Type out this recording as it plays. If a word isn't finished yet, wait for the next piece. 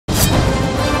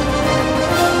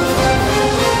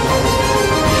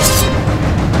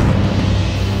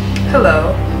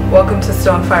Welcome to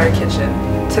ConAgra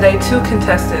Kitchen. Today, 2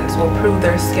 contestants will prove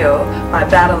their skill by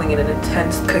battling in an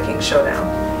intense cooking showdown.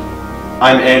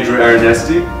 I'm Andrew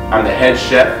Ernesti. I'm the head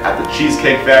chef at the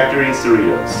Cheesecake Factory in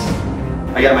Cerritos.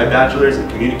 I got my bachelor's in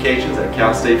communications at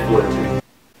Cal State Fullerton.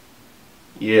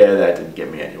 Yeah, that didn't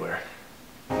get me anywhere.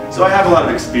 So I have a lot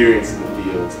of experience in the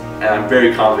field, and I'm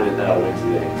very confident that I'll win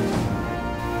today.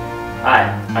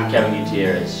 Hi, I'm Kevin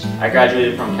Gutierrez. I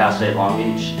graduated from Cal State Long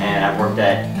Beach and I've worked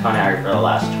at ConAgra for the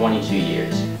last 22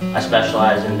 years. I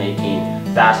specialize in making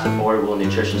fast, affordable,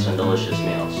 nutritious, and delicious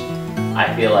meals.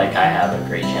 I feel like I have a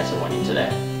great chance of winning today.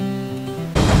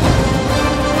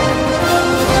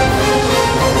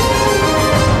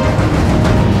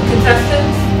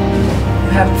 Contestants, you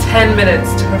have 10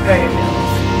 minutes to prepare your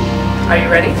meals. Are you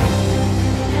ready?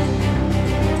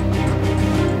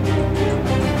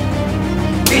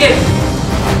 Begin!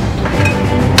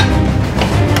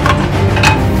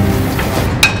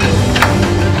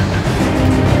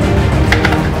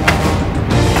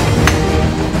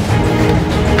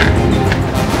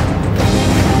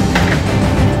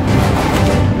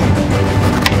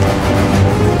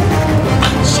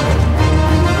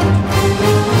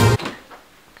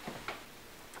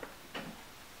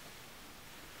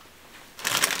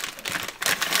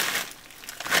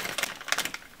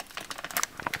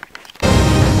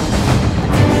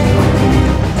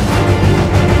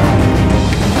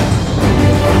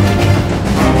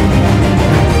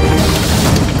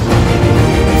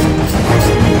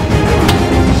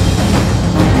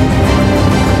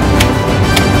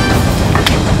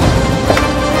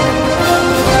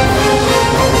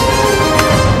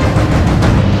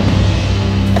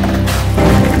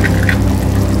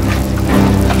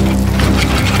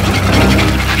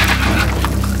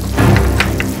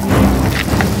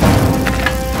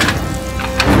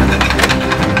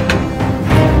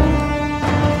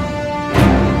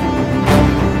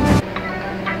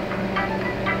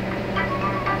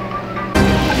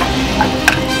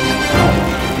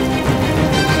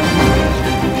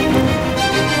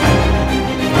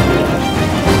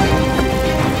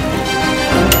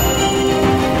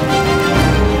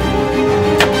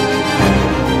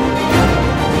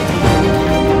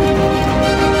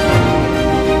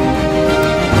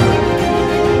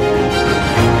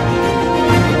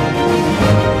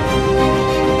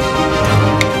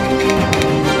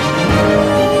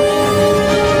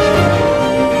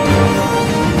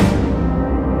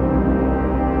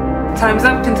 Time's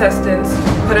up, contestants.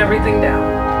 Put everything down.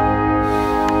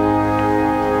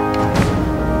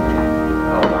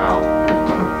 Oh wow.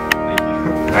 Thank you.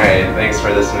 Alright, thanks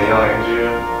for this meal, Andrew.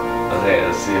 Okay,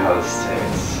 let's see how this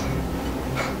tastes.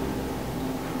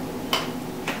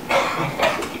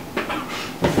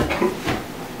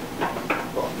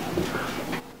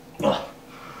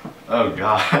 Oh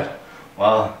god.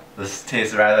 Well, this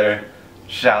tastes rather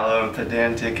shallow and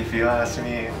pedantic if you ask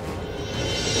me.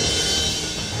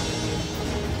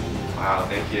 Wow,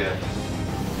 thank you.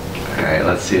 Alright,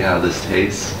 let's see how this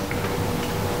tastes.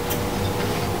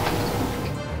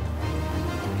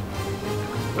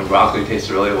 The broccoli tastes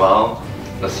really well.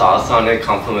 The sauce on it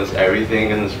complements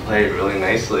everything in this plate really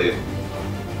nicely.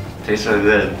 Tastes really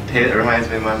good. It reminds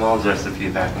me of my mom's recipe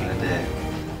back in the day.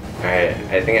 Alright,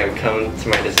 I think I've come to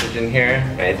my decision here.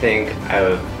 And I think I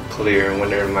have a clear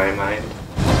winner in my mind.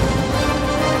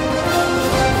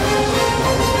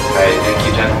 Alright, thank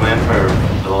you gentlemen for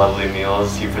the lovely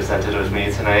meals you presented with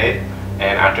me tonight,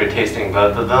 and after tasting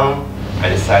both of them, I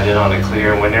decided on a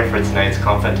clear winner for tonight's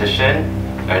competition,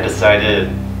 and I decided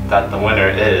that the winner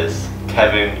is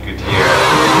Kevin Gutierrez.